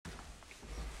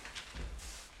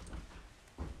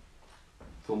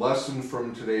The lesson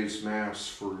from today's Mass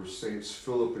for Saints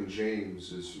Philip and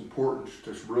James is important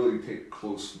to really take a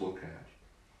close look at.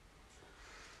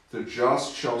 The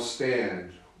just shall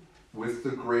stand with the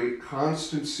great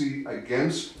constancy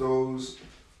against those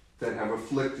that have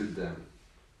afflicted them.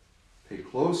 Pay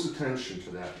close attention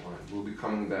to that line. We'll be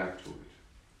coming back to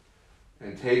it.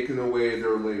 And taken away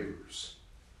their labors.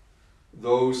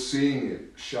 Those seeing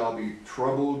it shall be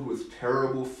troubled with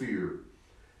terrible fear,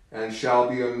 and shall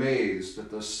be amazed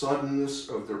at the suddenness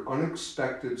of their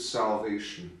unexpected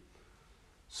salvation,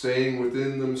 saying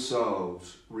within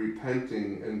themselves,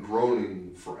 repenting and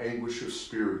groaning for anguish of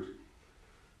spirit,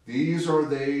 these are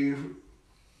they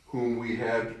whom we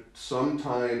had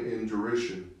sometime in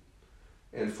derision,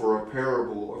 and for a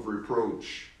parable of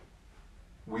reproach.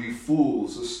 We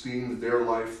fools esteemed their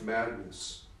life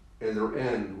madness, and their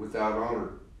end without honor.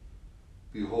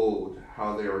 Behold,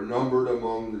 how they are numbered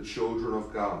among the children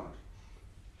of God,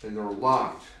 and their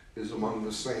lot is among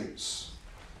the saints.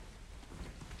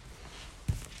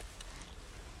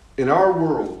 In our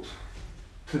world,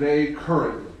 today,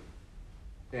 currently,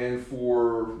 and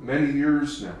for many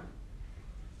years now,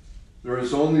 there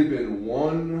has only been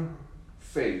one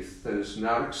faith that is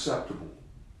not acceptable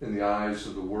in the eyes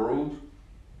of the world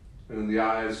and in the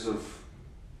eyes of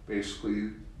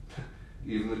basically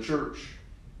even the church.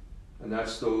 And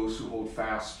that's those who hold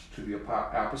fast to the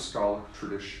apostolic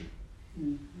tradition.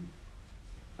 Mm-hmm.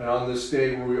 And on this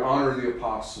day where we honor the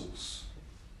apostles,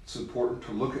 it's important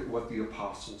to look at what the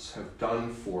apostles have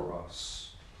done for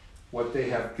us, what they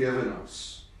have given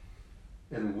us,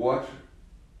 and what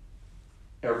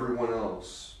everyone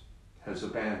else has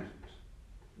abandoned.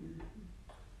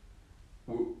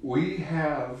 We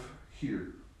have here,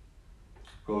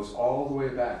 goes all the way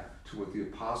back to what the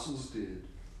apostles did,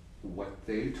 what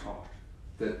they taught,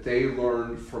 that they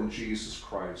learned from Jesus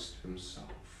Christ himself.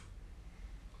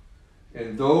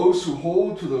 And those who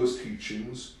hold to those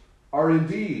teachings are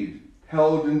indeed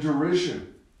held in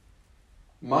derision,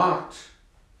 mocked,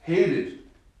 hated.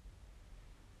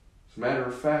 As a matter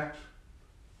of fact,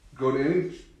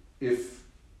 if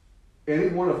any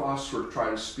one of us were to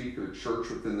try to speak at a church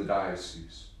within the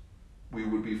diocese, we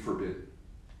would be forbidden.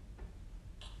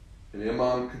 An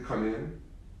imam can come in,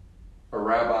 a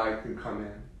rabbi can come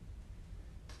in,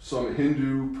 some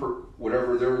Hindu,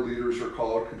 whatever their leaders are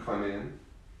called, can come in.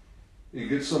 You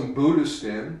get some Buddhist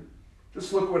in.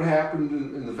 Just look what happened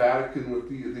in the Vatican with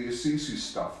the Assisi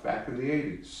stuff back in the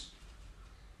 80s.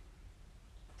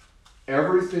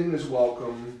 Everything is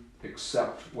welcome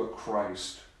except what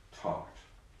Christ taught.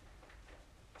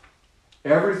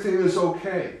 Everything is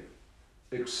okay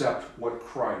except what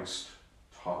Christ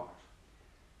taught.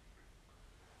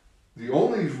 The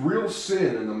only real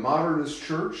sin in the modernist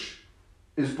church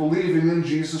is believing in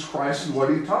Jesus Christ and what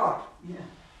he taught. Yeah.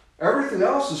 Everything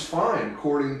else is fine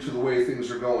according to the way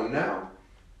things are going now.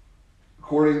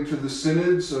 According to the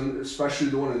synods, and especially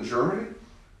the one in Germany,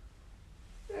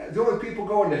 the only people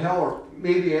going to hell are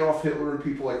maybe Adolf Hitler and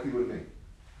people like you and me.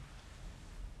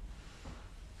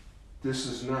 This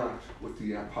is not what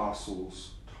the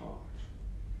apostles taught.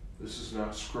 This is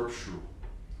not scriptural.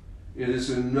 It is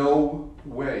in no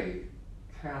way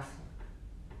Catholic.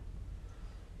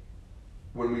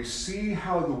 When we see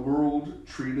how the world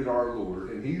treated our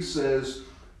Lord, and he says,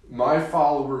 my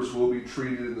followers will be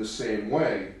treated in the same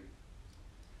way,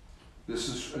 this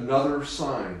is another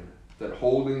sign that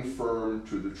holding firm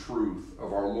to the truth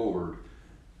of our Lord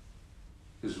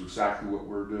is exactly what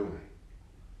we're doing.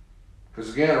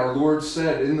 Because again, our Lord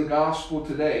said in the gospel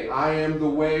today, I am the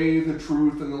way, the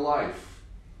truth, and the life.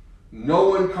 No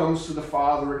one comes to the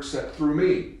Father except through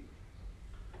me.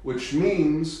 Which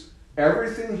means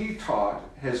everything he taught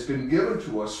has been given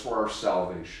to us for our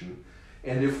salvation.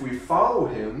 And if we follow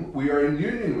him, we are in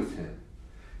union with him.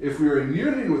 If we are in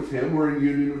union with him, we're in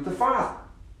union with the Father.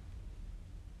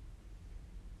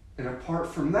 And apart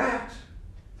from that,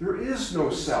 there is no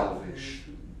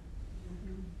salvation.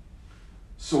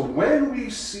 So when we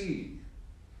see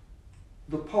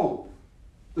the Pope,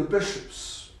 the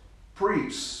bishops,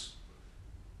 priests,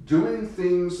 doing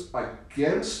things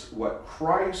against what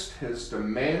Christ has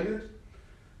demanded,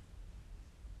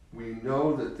 we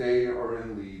know that they are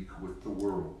in league with the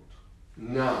world,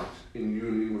 not in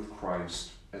union with Christ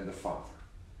and the Father.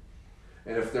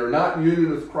 And if they're not in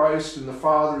union with Christ and the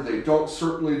Father, they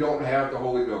certainly don't have the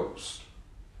Holy Ghost.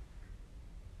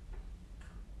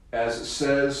 As it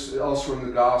says elsewhere in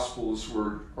the Gospels,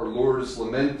 where our Lord is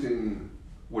lamenting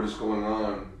what is going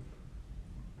on,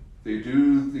 they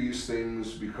do these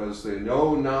things because they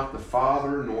know not the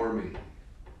Father nor me.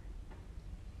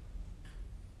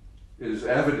 It is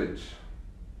evident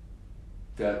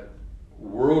that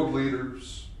world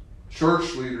leaders,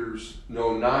 Church leaders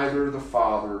know neither the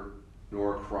Father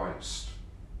nor Christ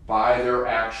by their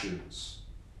actions.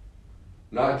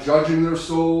 Not judging their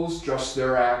souls, just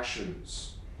their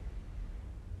actions.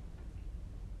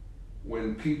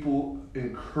 When people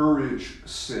encourage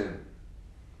sin,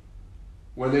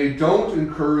 when they don't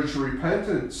encourage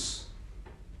repentance,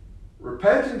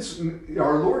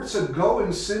 our Lord said, go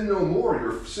and sin no more.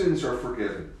 Your sins are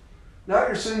forgiven. Now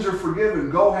your sins are forgiven.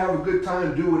 Go have a good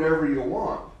time. Do whatever you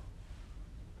want.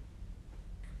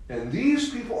 And these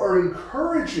people are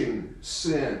encouraging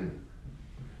sin.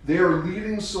 They are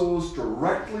leading souls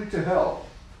directly to hell.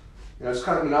 It's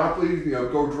kind of monopoly,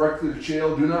 go directly to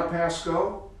jail, do not pass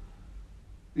go.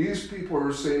 These people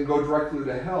are saying go directly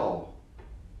to hell.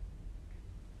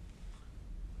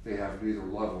 They have neither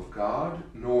love of God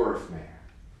nor of man.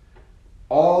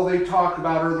 All they talk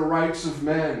about are the rights of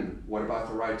men. What about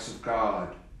the rights of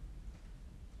God?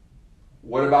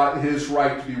 What about his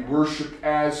right to be worshipped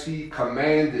as he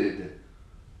commanded?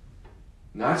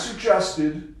 Not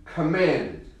suggested,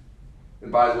 commanded.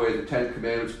 And by the way, the 10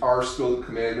 Commandments are still the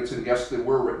commandments, and yes, they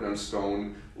were written on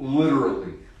stone,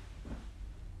 literally.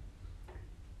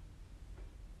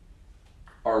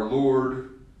 Our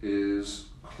Lord is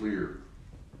clear.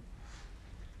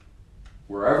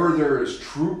 Wherever there is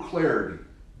true clarity,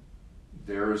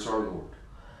 there is our Lord.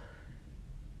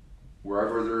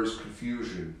 Wherever there is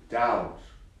confusion, doubt,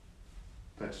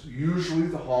 that's usually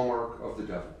the hallmark of the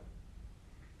devil.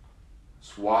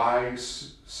 That's why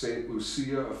St.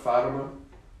 Lucia of Fatima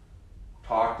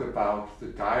talked about the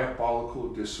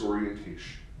diabolical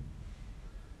disorientation.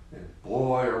 And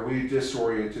boy, are we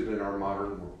disoriented in our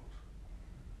modern world.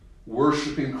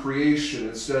 Worshipping creation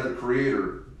instead of the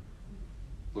Creator.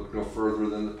 Look no further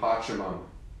than the Pachamama.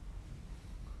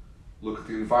 Look at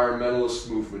the environmentalist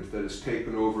movement that has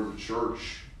taken over the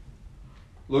church.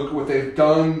 Look at what they've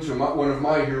done to one of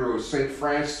my heroes, St.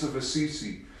 Francis of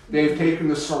Assisi. They've taken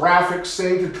the seraphic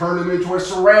saint and turned him into a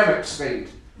ceramic saint.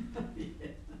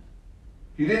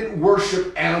 He didn't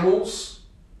worship animals.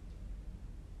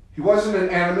 He wasn't an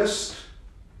animist.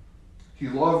 He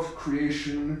loved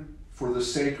creation for the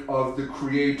sake of the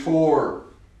Creator.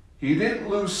 He didn't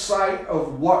lose sight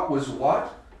of what was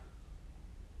what.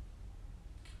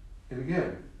 And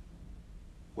again,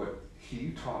 what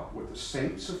he taught, what the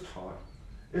saints have taught,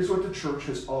 is what the church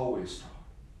has always taught.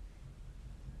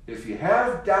 If you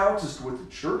have doubts as to what the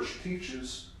church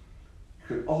teaches,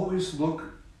 you can always look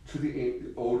to the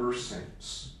older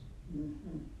saints.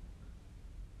 Mm-hmm.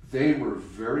 They were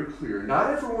very clear.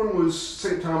 Not everyone was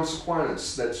St. Thomas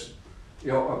Aquinas. That's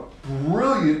a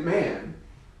brilliant man.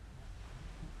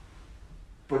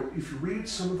 But if you read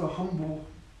some of the humble,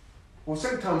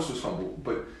 St. Thomas was humble,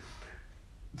 but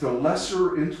the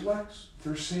lesser intellects,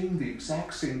 they're saying the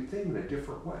exact same thing in a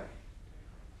different way.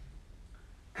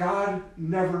 God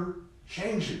never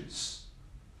changes.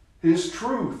 His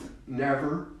truth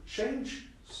never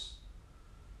changes.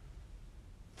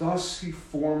 Thus he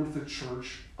formed the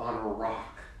church on a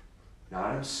rock,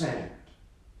 not in sand.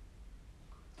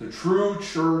 The true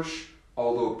church,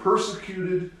 although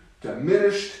persecuted,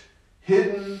 diminished,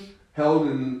 hidden, held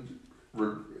in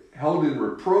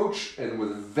reproach and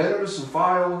with venomous,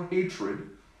 vile hatred,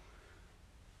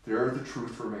 there the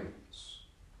truth remains.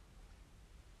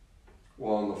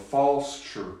 While the false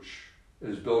church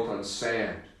is built on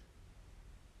sand,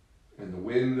 and the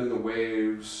wind and the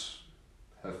waves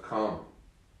have come,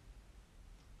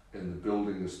 and the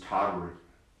building is tottering.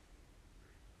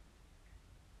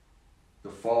 The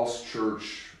false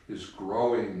church is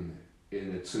growing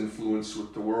in its influence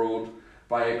with the world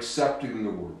by accepting the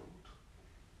world.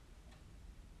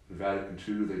 In Vatican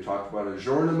II, they talked about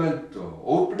aggiornamento,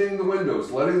 opening the windows,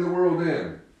 letting the world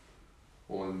in.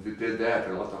 Well, when they did that,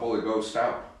 they let the Holy Ghost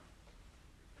out.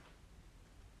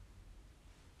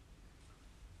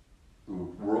 The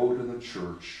world and the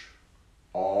church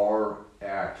are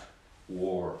at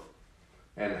war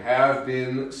and have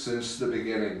been since the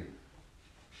beginning.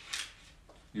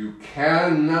 You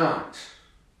cannot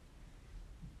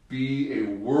be a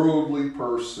worldly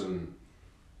person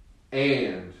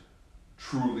and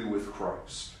truly with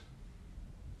Christ.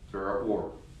 They're at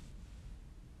war.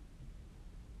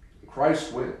 And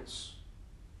Christ wins.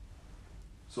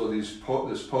 So this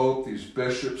Pope, these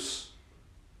bishops,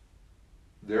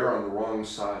 they're on the wrong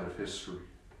side of history.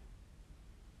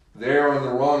 They're on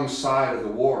the wrong side of the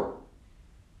war.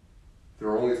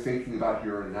 They're only thinking about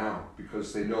here and now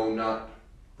because they know not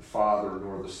the Father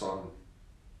nor the Son.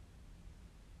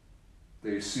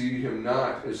 They see him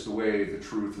not as the way, the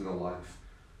truth, and the life,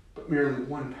 but merely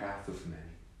one path of many.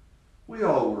 We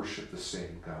all worship the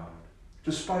same God,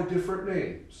 just by different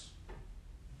names.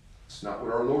 It's not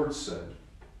what our Lord said.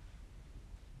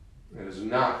 That is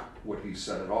not what he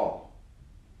said at all.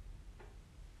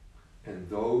 And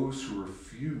those who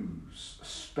refuse,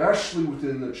 especially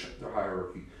within the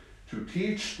hierarchy, to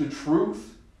teach the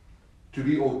truth, to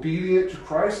be obedient to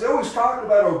Christ, they always talk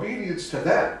about obedience to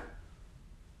them,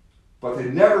 but they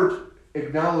never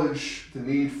acknowledge the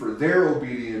need for their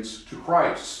obedience to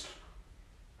Christ.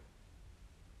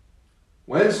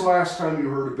 When's the last time you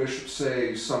heard a bishop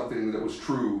say something that was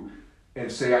true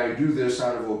and say, I do this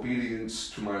out of obedience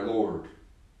to my Lord?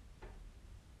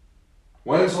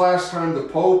 When's the last time the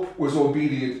Pope was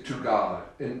obedient to God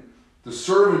and the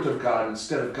servant of God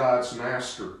instead of God's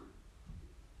master?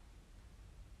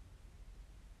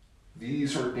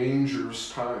 These are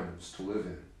dangerous times to live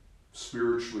in,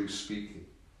 spiritually speaking.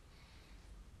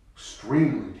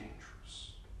 Extremely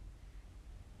dangerous.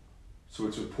 So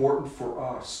it's important for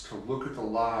us to look at the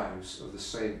lives of the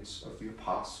saints, of the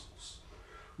apostles.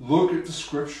 Look at the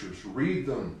scriptures, read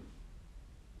them.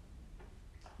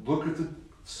 Look at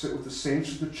what the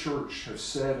saints of the church have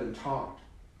said and taught.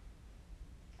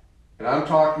 And I'm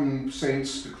talking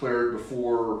saints declared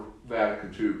before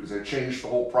Vatican II, because they changed the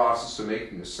whole process of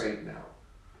making a saint now.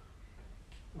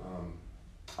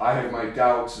 I have my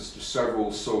doubts as to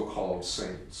several so-called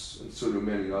saints, and so do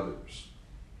many others.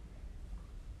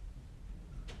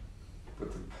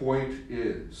 But the point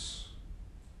is,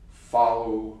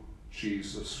 follow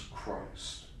Jesus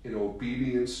Christ in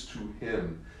obedience to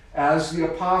him, as the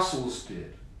apostles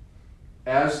did,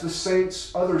 as the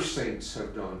saints, other saints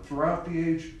have done throughout the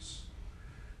ages.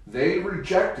 They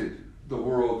rejected the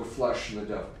world, the flesh, and the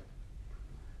devil.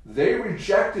 They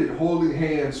rejected holding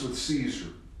hands with Caesar.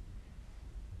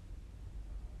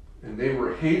 And they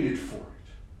were hated for it,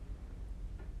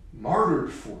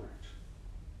 martyred for it.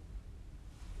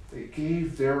 They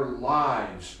gave their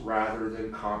lives rather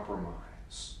than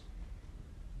compromise.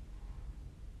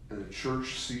 And the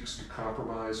church seeks to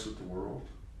compromise with the world.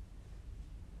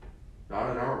 Not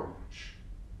in our watch.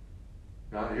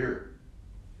 Not here.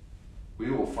 We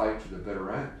will fight to the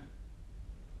bitter end.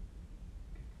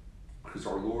 Because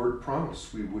our Lord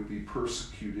promised we would be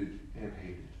persecuted and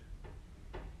hated.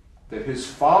 That his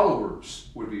followers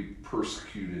would be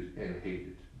persecuted and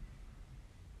hated.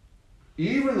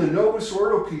 Even the Novus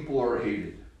Ordo people are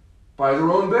hated by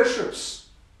their own bishops.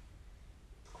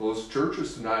 Closed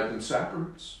churches denied them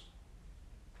sacraments.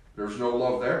 There's no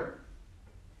love there.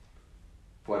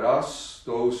 But us,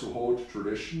 those who hold to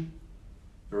tradition,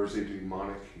 there is a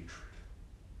demonic hatred.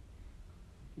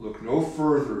 Look no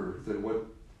further than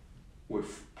what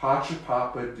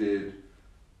Pachapapa did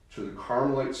to the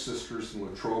Carmelite sisters in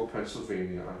Latrobe,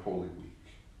 Pennsylvania on Holy Week.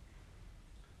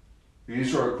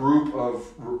 These are a group of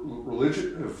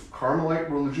Carmelite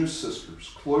religious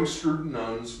sisters, cloistered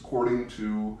nuns according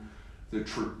to the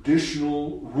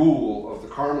traditional rule of the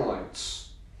Carmelites,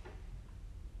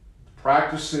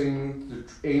 practicing the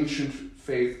ancient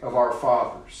faith of our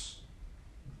fathers.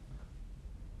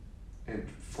 And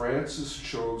Francis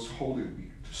chose Holy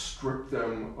Week to strip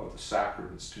them of the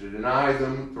sacraments, to deny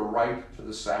them the right to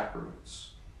the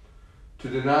sacraments, to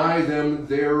deny them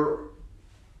their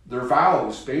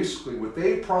vows, basically, what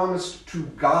they promised to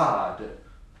God.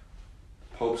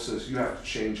 Pope says you have to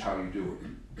change how you do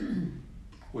it,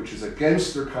 which is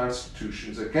against their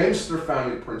constitutions, against their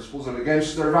founding principles, and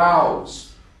against their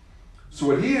vows. So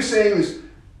what he is saying is,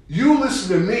 you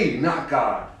listen to me, not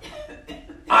God.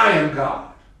 I am God.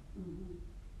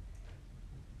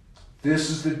 This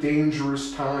is the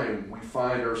dangerous time we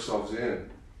find ourselves in.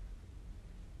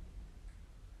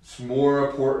 It's more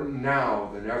important now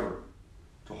than ever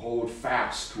to hold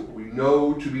fast to what we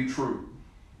know to be true.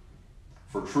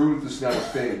 For truth is not a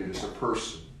thing, it is a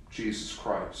person, Jesus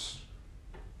Christ.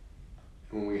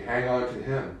 And when we hang on to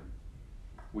him,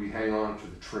 we hang on to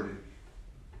the Trinity.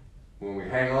 When we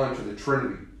hang on to the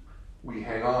Trinity, we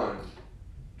hang on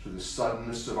to the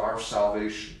suddenness of our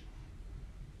salvation.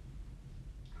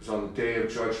 Because on the day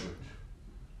of judgment,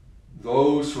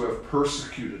 those who have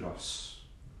persecuted us,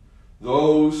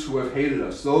 those who have hated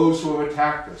us, those who have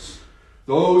attacked us,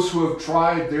 those who have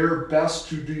tried their best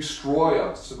to destroy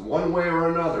us in one way or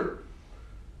another,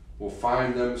 will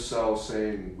find themselves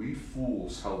saying, we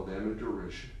fools held them in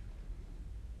derision.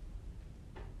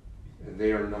 And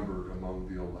they are numbered among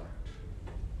the elect,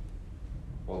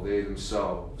 while they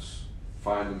themselves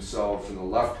find themselves in the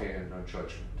left hand on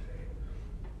Judgment Day.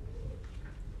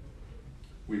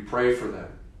 We pray for them,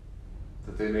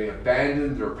 that they may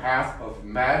abandon their path of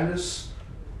madness,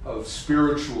 of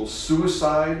spiritual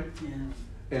suicide,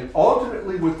 and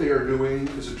ultimately what they are doing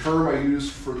is a term I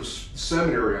used for the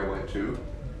seminary I went to.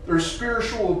 They're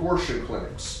spiritual abortion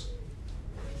clinics.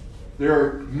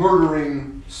 They're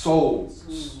murdering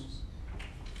souls.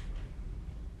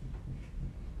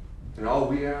 And all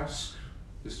we ask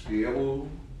is to be able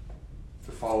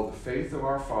to follow the faith of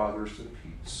our fathers in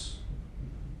peace.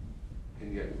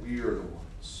 And yet we are the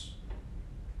ones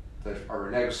that are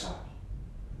in exile,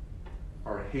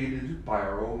 are hated by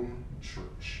our own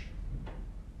church.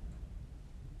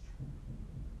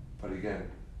 But again,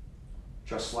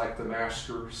 just like the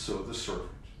master, so the servant.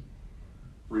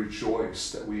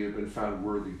 Rejoice that we have been found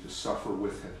worthy to suffer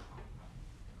with him,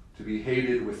 to be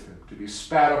hated with him, to be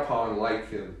spat upon like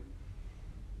him,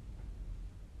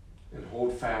 and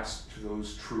hold fast to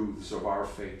those truths of our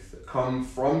faith that come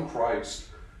from Christ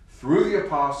through the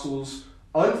apostles,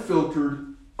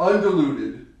 unfiltered,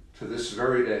 undiluted, to this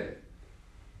very day.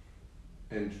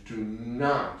 And do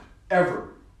not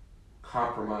ever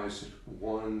compromise it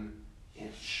 1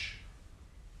 inch.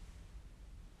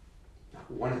 Not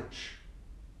 1 inch.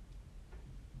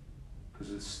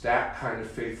 Because it's that kind of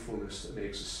faithfulness that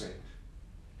makes a saint.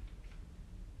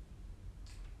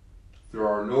 There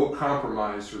are no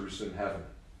compromisers in heaven.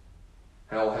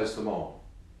 Hell has them all.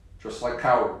 Just like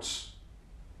cowards.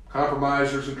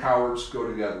 Compromisers and cowards go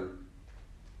together.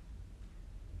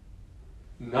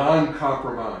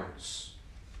 Non-compromise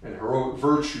and heroic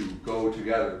virtue go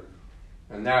together.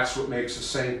 And that's what makes a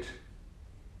saint.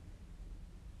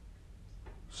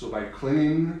 So by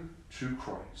clinging to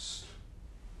Christ,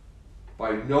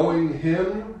 by knowing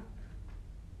him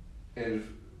and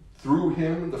through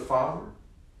him the Father,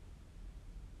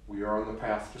 we are on the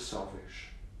path to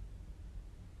salvation,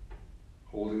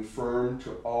 holding firm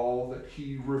to all that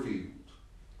he revealed.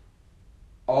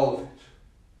 All of it.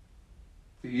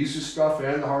 The easy stuff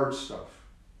and the hard stuff.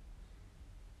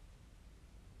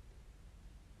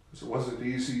 Because it wasn't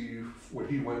easy what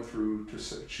he went through to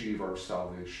achieve our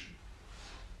salvation.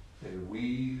 And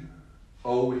we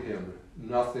owe him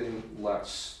nothing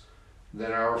less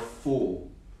than our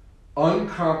full,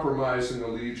 uncompromising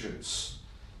allegiance.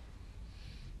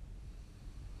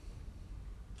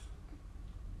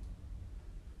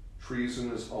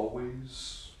 Treason is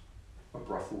always a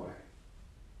breath away.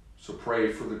 So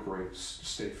pray for the grace to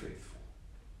stay faithful.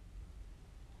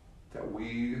 That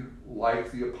we,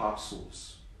 like the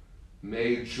apostles,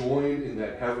 may join in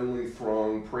that heavenly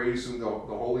throng, praising the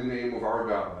holy name of our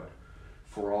God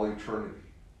for all eternity,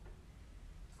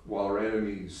 while our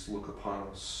enemies look upon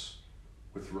us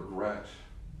with regret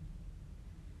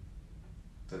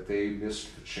that they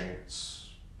missed the chance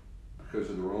because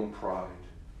of their own pride,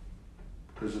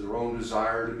 because of their own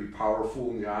desire to be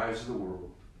powerful in the eyes of the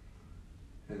world,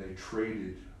 and they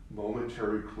traded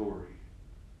momentary glory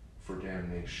for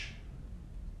damnation.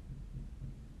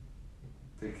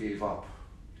 They gave up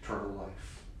eternal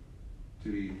life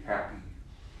to be happy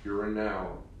here and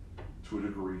now to a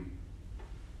degree,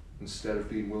 instead of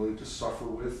being willing to suffer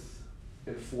with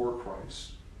and for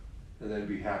Christ and then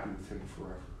be happy with him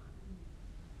forever.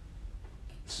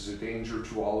 This is a danger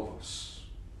to all of us.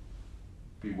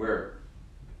 Beware.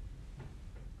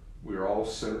 We are all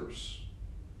sinners,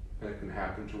 and it can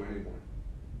happen to anyone.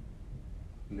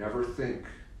 Never think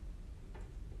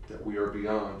that we are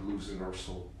beyond losing our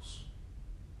souls.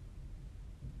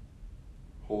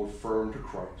 Hold firm to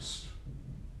Christ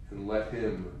and let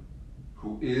him,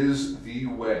 who is the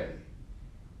way,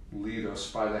 lead us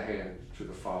by the hand to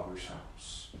the Father's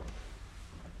house.